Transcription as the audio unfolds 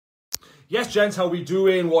Yes, gents, how we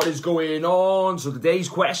doing? What is going on? So today's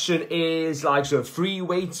question is like sort of free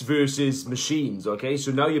weights versus machines, okay?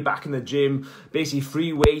 So now you're back in the gym, basically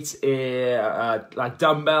free weights, like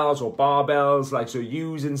dumbbells or barbells, like so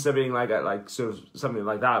using something like that, like sort of something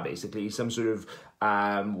like that, basically, some sort of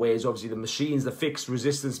whereas obviously the machines, the fixed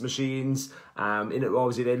resistance machines,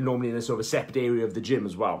 obviously they're normally in a sort of a separate area of the gym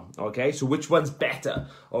as well, okay? So which one's better,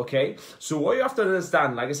 okay? So what you have to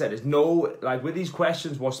understand, like I said, is like with these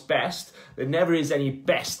questions, what's best, there never is any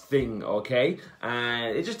best thing, okay?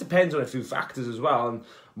 And it just depends on a few factors as well. And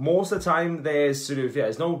most of the time there's sort of,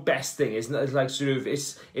 there's no best thing. It's like sort of,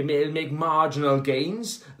 it'll make marginal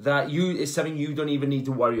gains that is something you don't even need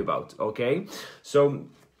to worry about, okay? So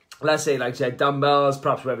let's say, like I said, dumbbells,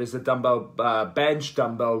 perhaps whether it's the dumbbell bench,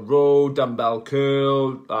 dumbbell row, dumbbell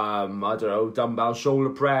curl, I don't know, dumbbell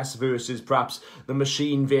shoulder press versus perhaps the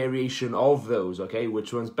machine variation of those, okay?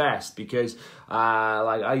 Which one's best? Because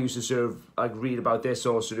like I used to sort of like read about this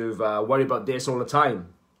or sort of worry about this all the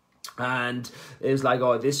time. And it's like,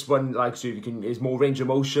 oh, this one, like, so is more range of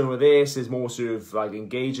motion with this, is more sort of like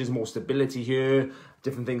engages, more stability here,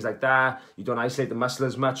 different things like that. You don't isolate the muscle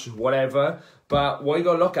as much, whatever. But what you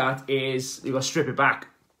got to look at is you got to strip it back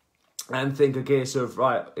and think, okay, so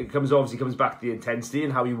right, it obviously comes back to the intensity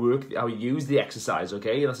and how you work, how you use the exercise,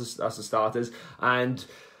 okay? That's the starters. And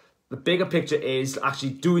the bigger picture is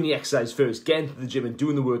actually doing the exercise first, getting to the gym and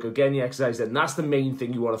doing the workout, getting the exercise, and that's the main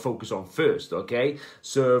thing you want to focus on first, okay?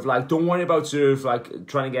 Sort of like, don't worry about sort of like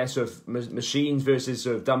trying to get sort of machines versus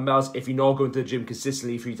sort of dumbbells if you're not going to the gym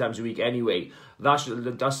consistently 3 times a week anyway. That's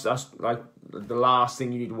like the last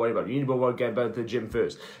thing you need to worry about. You need to worry about getting back to the gym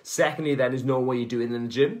first. Secondly, then is knowing what you're doing in the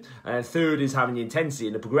gym. And third is having the intensity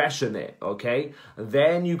and the progression there, okay? And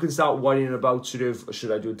then you can start worrying about sort of,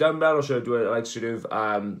 should I do a dumbbell or should I do a, like sort of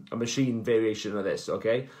a machine variation of this,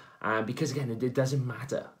 okay? Because again, it doesn't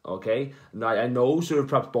matter, okay? Now, I know sort of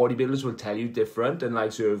perhaps bodybuilders will tell you different and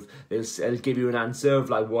like sort of they'll give you an answer of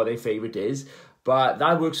like what their favorite is. But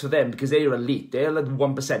that works for them because they're elite. They're like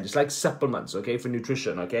 1%. It's like supplements, okay, for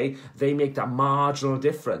nutrition, okay? They make that marginal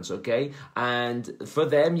difference, okay? And for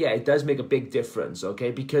them, yeah, it does make a big difference, okay?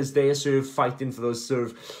 Because they are sort of fighting for those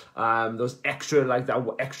sort of, those extra, like that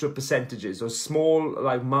extra percentages, those small,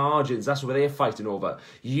 like margins. That's what they're fighting over.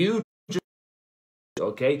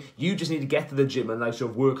 Okay, you just need to get to the gym and like sort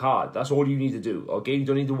of work hard. That's all you need to do, okay? You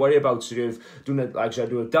don't need to worry about sort of doing it, like, should I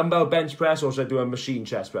do a dumbbell bench press or should I do a machine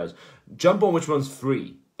chest press? Jump on which one's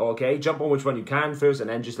free, okay? Jump on which one you can first and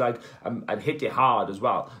then just like and hit it hard as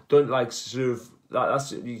well. Don't like sort of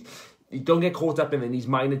you don't get caught up in these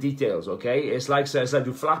minor details, okay? It's like, so it's like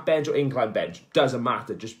do flat bench or incline bench. Doesn't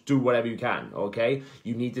matter. Just do whatever you can, okay?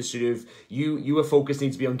 You need to sort of, your focus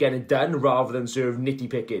needs to be on getting it done rather than sort of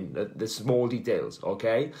nitty-picking the small details,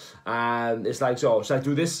 okay? And it's like, so should I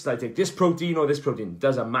do this? Should I take this protein or this protein?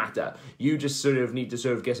 Doesn't matter. You just sort of need to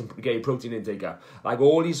sort of get your protein intake up. Like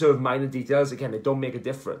all these sort of minor details, again, they don't make a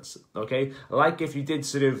difference, okay? Like if you did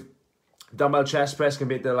sort of dumbbell chest press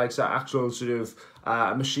compared to like actual sort of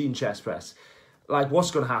machine chest press, like what's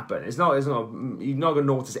going to happen? It's not you're not going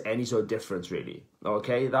to notice any sort of difference really,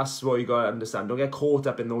 okay? That's what you got to understand. Don't get caught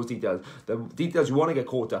up in those details. The details you want to get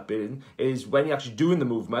caught up in is when you're actually doing the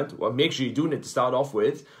movement, well, make sure you're doing it to start off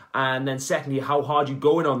with, and then secondly, how hard you're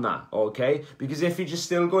going on that, okay? Because if you're just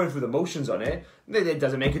still going through the motions on it, it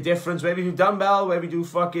doesn't make a difference whether you do dumbbell, whether you do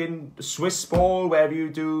fucking Swiss ball, whether you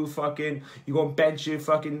do fucking, you go and bench your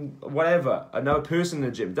fucking whatever, another person in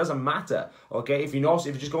the gym. It doesn't matter, okay? If you're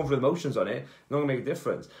just going through the motions on it, it's not going to make a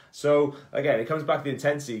difference. So, again, it comes back to the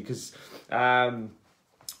intensity because,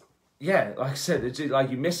 yeah, like I said, it's like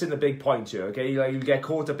you're missing the big point here, okay? Like you get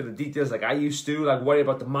caught up in the details like I used to, like worry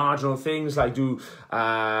about the marginal things, like do,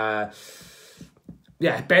 bent,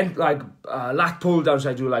 like lat pull down, so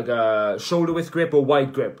I do like a shoulder width grip or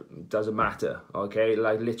wide grip. Doesn't matter, okay?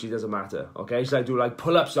 Like literally doesn't matter, okay? So I do like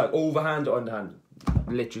pull-ups, like overhand or underhand.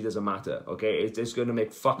 Literally doesn't matter, okay? It's going to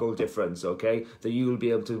make fuck all difference, okay? That you'll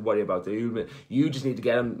be able to worry about. You just need to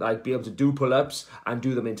get them, like, be able to do pull-ups and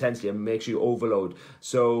do them intensely and make sure you overload.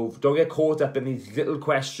 So don't get caught up in these little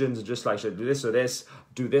questions and just like, should I do this or this?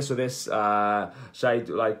 Do this or this? Should I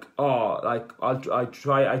do like, oh, like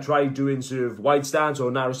I try doing sort of wide stance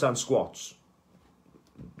or narrow stance squats.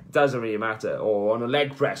 Doesn't really matter. Or on a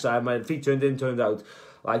leg press, I have my feet turned out.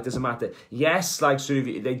 Like, doesn't matter. Yes, like, sort of,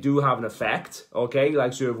 they do have an effect, okay?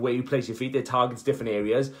 Like, sort of, where you place your feet, they target different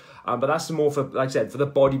areas. But that's more for, like I said, for the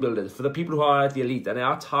bodybuilders, for the people who are at the elite, and they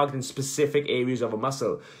are targeting specific areas of a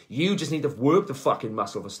muscle. You just need to work the fucking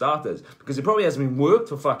muscle for starters, because it probably hasn't been worked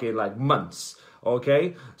for fucking, like, months,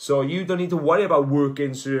 okay? So you don't need to worry about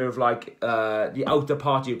working sort of like the outer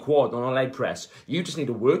part of your quad on a leg press. You just need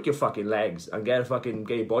to work your fucking legs and get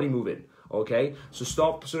your body moving. Okay, so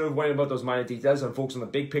stop sort of worrying about those minor details and focus on the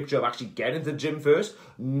big picture of actually getting to the gym first,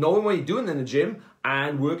 knowing what you're doing in the gym,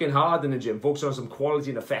 and working hard in the gym. Focus on some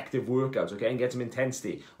quality and effective workouts, okay, and get some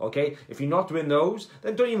intensity, okay? If you're not doing those,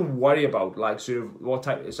 then don't even worry about like sort of what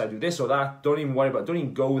type, if I do this or that, don't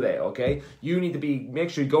even go there, okay? You need to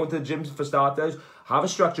make sure you go into the gym for starters, have a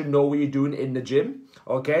structure, know what you're doing in the gym,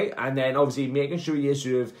 okay? And then obviously making sure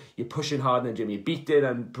you're pushing hard in the gym, you're beating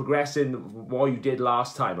and progressing what you did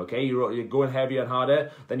last time, okay? You're going heavier and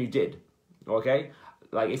harder than you did, okay?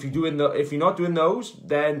 Like if you're not doing those,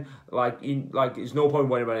 then there's no point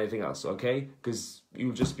worrying about anything else, okay? Because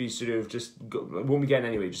you'll just be won't be getting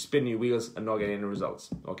anywhere, just spinning your wheels and not getting any results,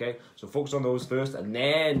 okay? So focus on those first, and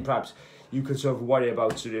then perhaps you could sort of worry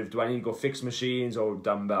about do I need to go fix machines or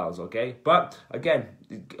dumbbells, okay? But again,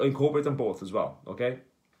 incorporate them both as well, okay?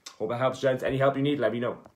 Hope that helps, gents. Any help you need, let me know.